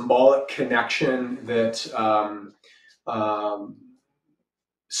symbolic connection that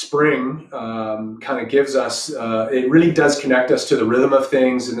spring kind of gives us. It really does connect us to the rhythm of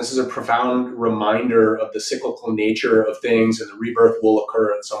things, and this is a profound reminder of the cyclical nature of things, and the rebirth will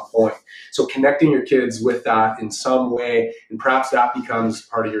occur at some point. So connecting your kids with that in some way, and perhaps that becomes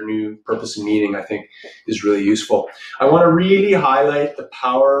part of your new purpose and meaning, I think is really useful. I want to really highlight the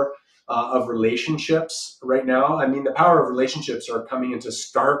power of relationships right now. I mean, the power of relationships are coming into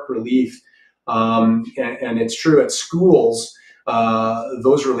stark relief, and it's true at schools.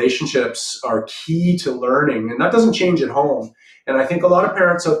 Those relationships are key to learning, and that doesn't change at home. And I think a lot of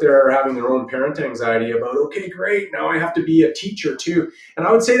parents out there are having their own parent anxiety about, okay, great, now I have to be a teacher too. And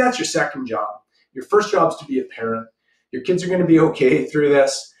I would say that's your second job. Your first job is to be a parent. Your kids are going to be okay through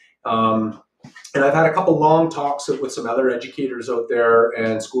this. And I've had a couple long talks with some other educators out there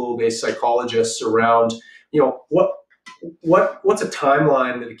and school-based psychologists around, what's a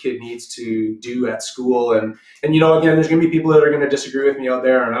timeline that a kid needs to do at school. And again, there's going to be people that are going to disagree with me out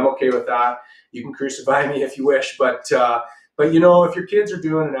there, and I'm okay with that. You can crucify me if you wish, but if your kids are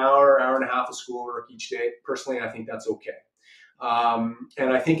doing an hour and a half of schoolwork each day, personally, I think that's okay.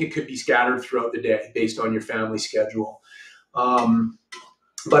 And I think it could be scattered throughout the day based on your family schedule.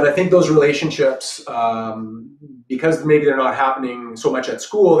 But I think those relationships, because maybe they're not happening so much at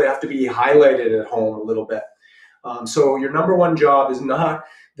school, they have to be highlighted at home a little bit. So your number one job is not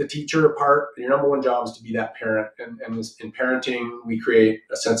the teacher part. Your number one job is to be that parent. And in parenting, we create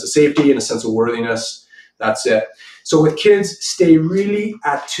a sense of safety and a sense of worthiness. That's it. So with kids, stay really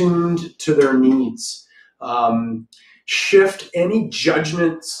attuned to their needs. Shift any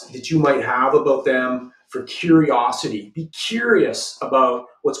judgments that you might have about them for curiosity. Be curious about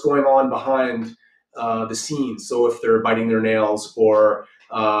what's going on behind the scenes. So if they're biting their nails, or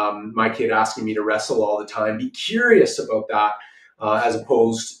my kid asking me to wrestle all the time, be curious about that as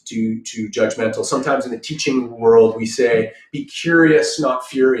opposed to judgmental. Sometimes in the teaching world, we say, be curious, not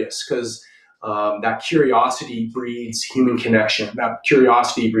furious, because that curiosity breeds human connection. That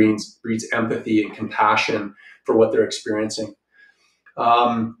curiosity breeds empathy and compassion for what they're experiencing.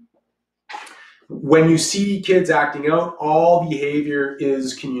 When you see kids acting out, all behavior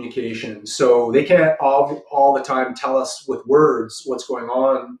is communication. So they can't all the time tell us with words what's going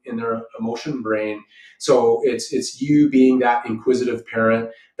on in their emotion brain. So it's you being that inquisitive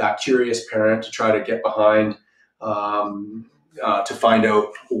parent, that curious parent, to try to get behind, to find out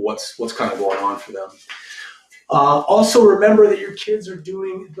what's kind of going on for them. Also remember that your kids are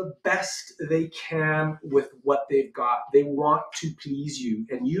doing the best they can with what they've got. They want to please you,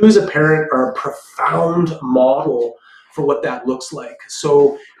 and you as a parent are a profound model for what that looks like.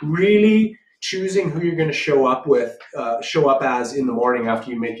 So really choosing who you're going to show up as in the morning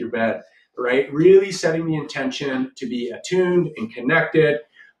after you make your bed, right? Really setting the intention to be attuned and connected,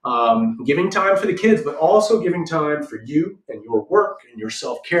 giving time for the kids, but also giving time for you and your work and your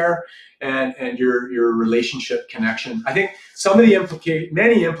self-care and your relationship connection. I think some of the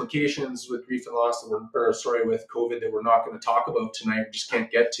many implications with grief and loss with COVID that we're not going to talk about tonight, we just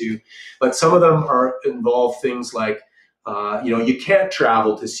can't get to, but some of them involve things like, you can't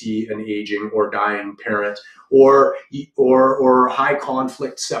travel to see an aging or dying parent, or high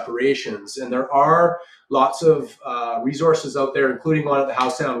conflict separations. And there are lots of resources out there, including one at the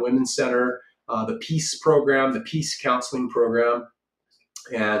Housetown Women's Center, the Peace program, the Peace Counseling program,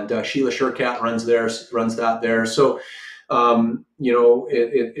 and Sheila Shurkat runs that there. So,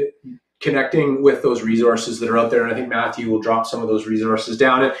 connecting with those resources that are out there, and I think Matthew will drop some of those resources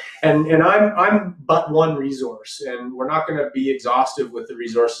down. And I'm but one resource, and we're not going to be exhaustive with the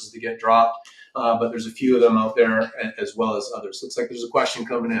resources that get dropped. But there's a few of them out there as well as others. Looks like there's a question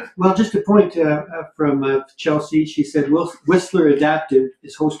coming in. Well, just a point from Chelsea. She said, Whistler Adaptive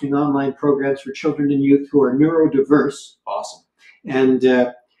is hosting online programs for children and youth who are neurodiverse. Awesome. And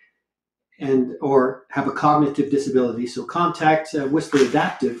or have a cognitive disability. So contact Whistler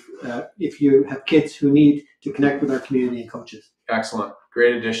Adaptive if you have kids who need to connect with our community and coaches. Excellent.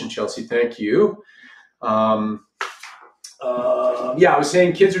 Great addition, Chelsea. Thank you. I was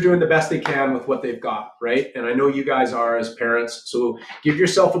saying kids are doing the best they can with what they've got, right? And I know you guys are as parents, so give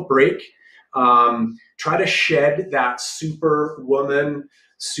yourself a break. Try to shed that superwoman,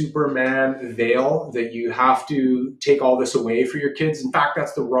 Superman veil that you have to take all this away for your kids. In fact,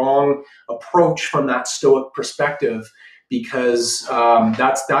 that's the wrong approach from that stoic perspective, because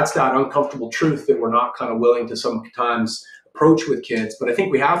that's that uncomfortable truth that we're not kind of willing to sometimes approach with kids. But I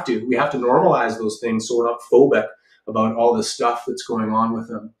think we have to normalize those things so we're not phobic about all this stuff that's going on with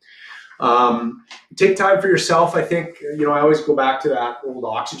them. Take time for yourself. I think, I always go back to that old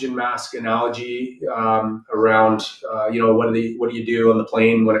oxygen mask analogy around, what do you do on the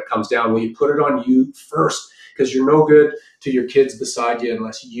plane when it comes down? Well, you put it on you first, because you're no good to your kids beside you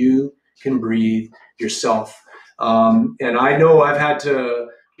unless you can breathe yourself. And I know I've had to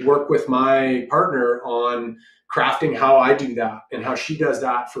work with my partner on crafting how I do that and how she does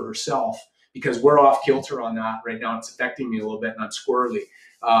that for herself, because we're off kilter on that right now. It's affecting me a little bit and I'm squirrely.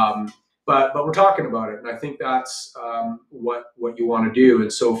 But we're talking about it, and I think that's what you want to do.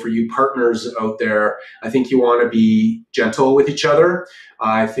 And so for you partners out there, I think you want to be gentle with each other.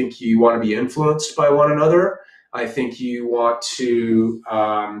 I think you want to be influenced by one another. I think you want to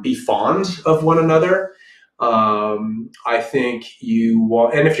be fond of one another. I think you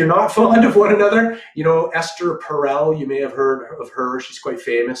want, and if you're not fond of one another, Esther Perel, you may have heard of her. She's quite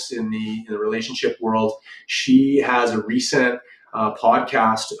famous in the relationship world. She has a recent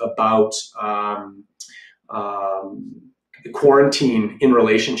podcast about quarantine in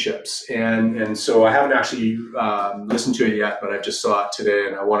relationships, and so I haven't actually listened to it yet, but I just saw it today,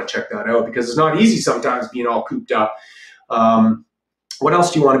 and I want to check that out because it's not easy sometimes being all cooped up. What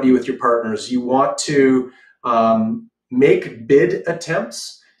else do you want to be with your partners? You want to make bid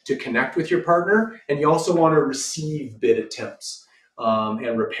attempts to connect with your partner, and you also want to receive bid attempts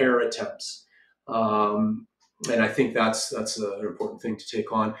and repair attempts. And I think that's an important thing to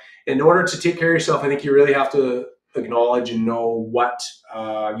take on. In order to take care of yourself, I think you really have to acknowledge and know what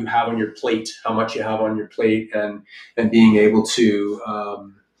you have on your plate, how much you have on your plate, and being able to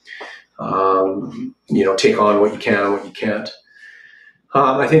take on what you can and what you can't.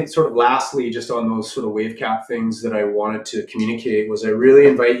 I think sort of lastly, just on those sort of wave cap things that I wanted to communicate was I really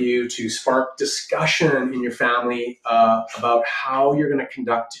invite you to spark discussion in your family about how you're going to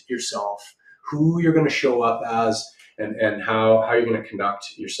conduct yourself, who you're going to show up as, and how you're going to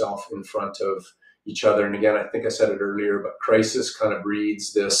conduct yourself in front of each other. And again, I think I said it earlier, but crisis kind of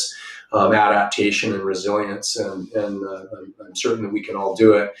breeds this adaptation and resilience, and I'm certain that we can all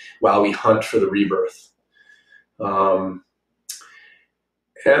do it while we hunt for the rebirth.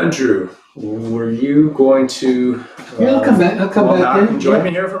 Andrew, were you going to? Yeah, I'll come back. I'll come back in. Join me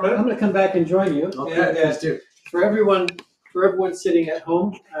here for a minute. I'm going to come back and join you. Okay, and, please do. For everyone sitting at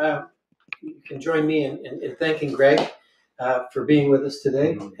home, you can join me in thanking Greg for being with us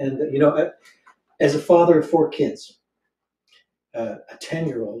today. Mm-hmm. And as a father of 4 kids, a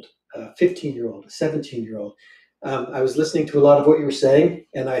 10-year-old, a 15-year-old, a 17-year-old, I was listening to a lot of what you were saying,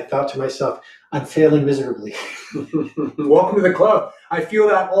 and I thought to myself, I'm failing miserably. Welcome to the club. I feel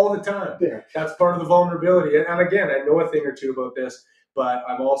that all the time. There. That's part of the vulnerability. And again, I know a thing or two about this, but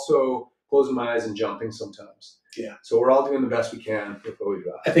I'm also closing my eyes and jumping sometimes. Yeah. So we're all doing the best we can with what we've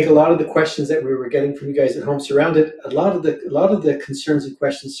got. I think a lot of the questions that we were getting from you guys at home surrounded a lot of the concerns and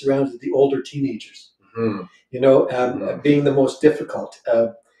questions surrounded the older teenagers. Mm-hmm. Being the most difficult.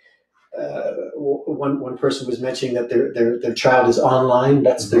 One person was mentioning that their child is online.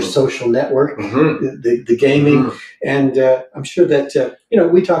 That's their social network, the gaming, and I'm sure that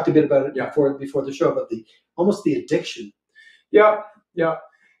we talked a bit about it before the show about almost the addiction. Yeah.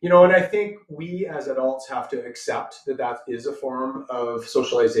 And I think we as adults have to accept that is a form of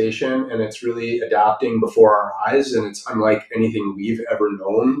socialization, and it's really adapting before our eyes, and it's unlike anything we've ever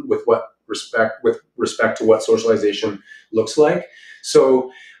known with respect to what socialization looks like.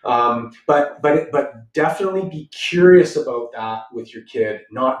 So, but definitely be curious about that with your kid,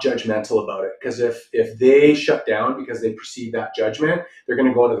 not judgmental about it, because if they shut down because they perceive that judgment, they're going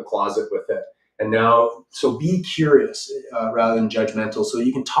to go into the closet with it. And now, so be curious rather than judgmental, so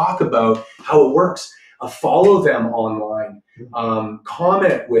you can talk about how it works. Follow them online,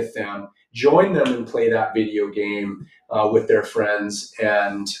 comment with them, join them and play that video game with their friends,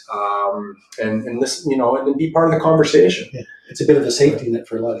 and listen, and then be part of the conversation. Yeah. It's a bit of a safety net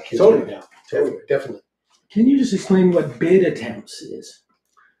for a lot of kids right now. Totally. Definitely. Can you just explain what bid attempts is?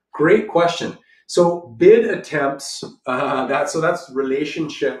 Great question. So bid attempts, that's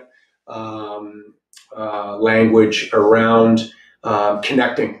relationship language around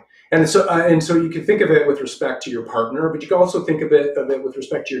connecting. And so you can think of it with respect to your partner, but you can also think of it with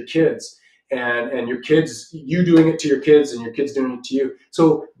respect to your kids, and your kids, you doing it to your kids and your kids doing it to you.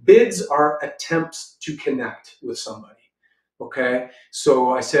 So bids are attempts to connect with somebody. Okay.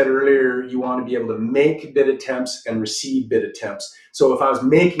 So I said earlier, you want to be able to make bid attempts and receive bid attempts. So if I was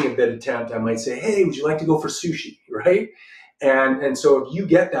making a bid attempt, I might say, hey, would you like to go for sushi? Right. And so if you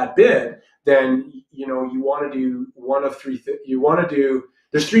get that bid, then, you want to do one of 3 things.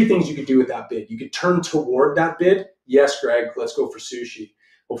 There's 3 things you could do with that bid. You could turn toward that bid. Yes, Greg, let's go for sushi.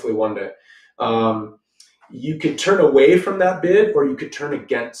 Hopefully one day. You could turn away from that bid, or you could turn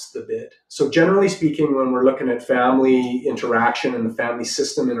against the bid. So generally speaking, when we're looking at family interaction and the family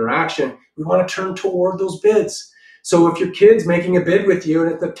system interaction, we want to turn toward those bids. So if your kid's making a bid with you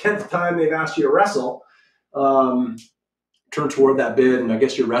and at the 10th time they've asked you to wrestle, turn toward that bid, and I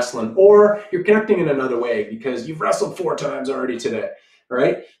guess you're wrestling, or you're connecting in another way because you've wrestled 4 times already today. All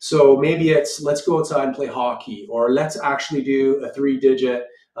right. So maybe it's let's go outside and play hockey, or let's actually do a 3-digit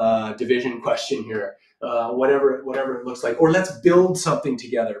division question here. Whatever it looks like, or let's build something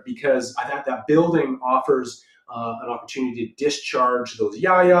together, because that building offers an opportunity to discharge those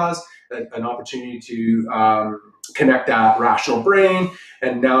yayas, an opportunity to connect that rational brain,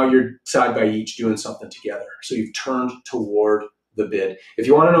 and now you're side by each doing something together. So you've turned toward the bid. If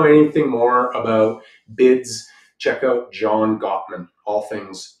you want to know anything more about bids, check out John Gottman. All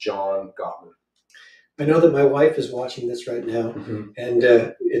things John Gottman. I know that my wife is watching this right now,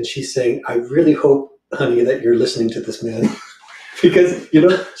 and she's saying, I really hope, honey, that you're listening to this man. because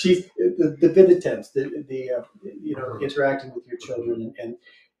she's the vid attempts, interacting with your children and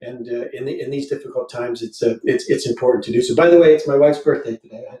in these difficult times, it's important to do so. By the way, it's my wife's birthday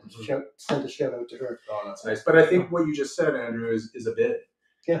today. I had to send a shout out to her. Oh, that's nice. But I think what you just said, Andrew, is a bid.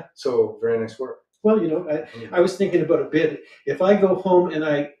 Yeah. So very nice work. Well, I was thinking about a bid. If I go home and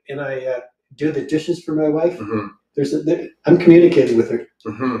I do the dishes for my wife, I'm communicating with her.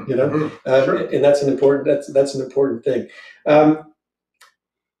 Sure. And that's an important thing.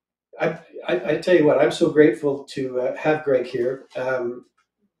 I tell you what, I'm so grateful to have Greg here.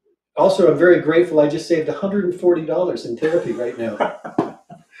 Also, I'm very grateful. I just saved $140 in therapy right now.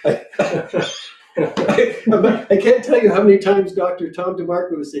 I can't tell you how many times Dr. Tom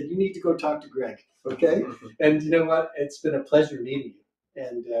DeMarco has said, you need to go talk to Greg, okay? And you know what? It's been a pleasure meeting you.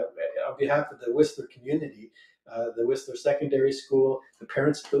 And on behalf of the Whistler community, the Whistler Secondary School, the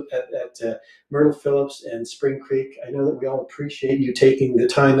parents at Myrtle Phillips and Spring Creek, I know that we all appreciate you taking the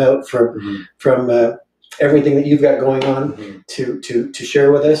time out from everything that you've got going on to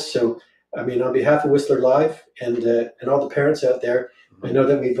share with us. So, I mean, on behalf of Whistler Live and all the parents out there, I know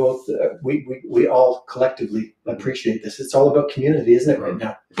that we both, we all collectively appreciate this. It's all about community, isn't it, right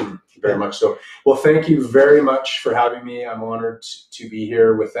now? Very much so. Well, thank you very much for having me. I'm honored to be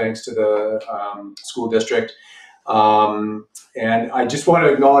here with thanks to the school district. And I just want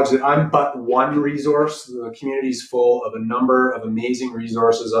to acknowledge that I'm but one resource. The community is full of a number of amazing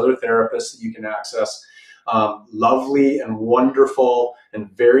resources, other therapists that you can access, lovely and wonderful and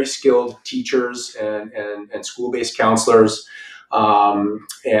very skilled teachers and school-based counselors.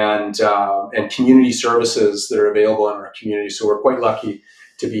 And community services that are available in our community. So we're quite lucky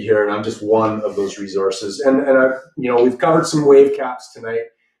to be here, and I'm just one of those resources. And we've covered some wave caps tonight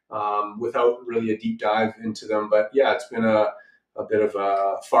without really a deep dive into them. But yeah, it's been a bit of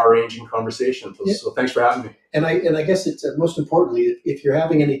a far-ranging conversation. So thanks for having me. And I guess it's most importantly, if you're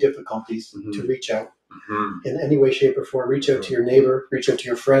having any difficulties, to reach out in any way, shape, or form. Reach out to your neighbor. Reach out to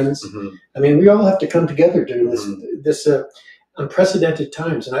your friends. I mean, we all have to come together during this unprecedented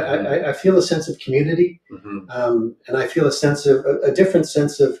times, and I feel a sense of community, and I feel a different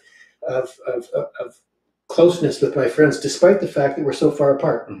sense of closeness with my friends, despite the fact that we're so far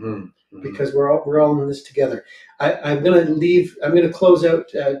apart, because we're all in this together. I'm going to close out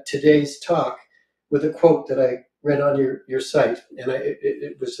today's talk with a quote that I read on your site, and I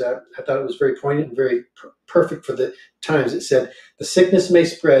thought it was very poignant and very perfect for the times. It said, "The sickness may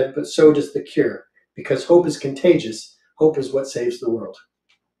spread, but so does the cure, because hope is contagious. Hope is what saves the world."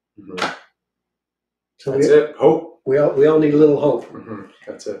 So that's it. Hope. We all need a little hope.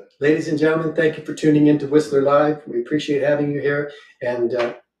 That's it. Ladies and gentlemen, thank you for tuning in to Whistler Live. We appreciate having you here, and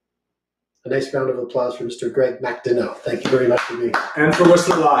a nice round of applause for Mr. Greg MacDonnell. Thank you very much for being here. And for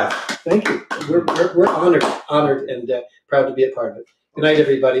Whistler Live. Thank you. We're honored and proud to be a part of it. Good night,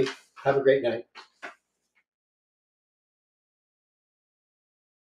 everybody. Have a great night.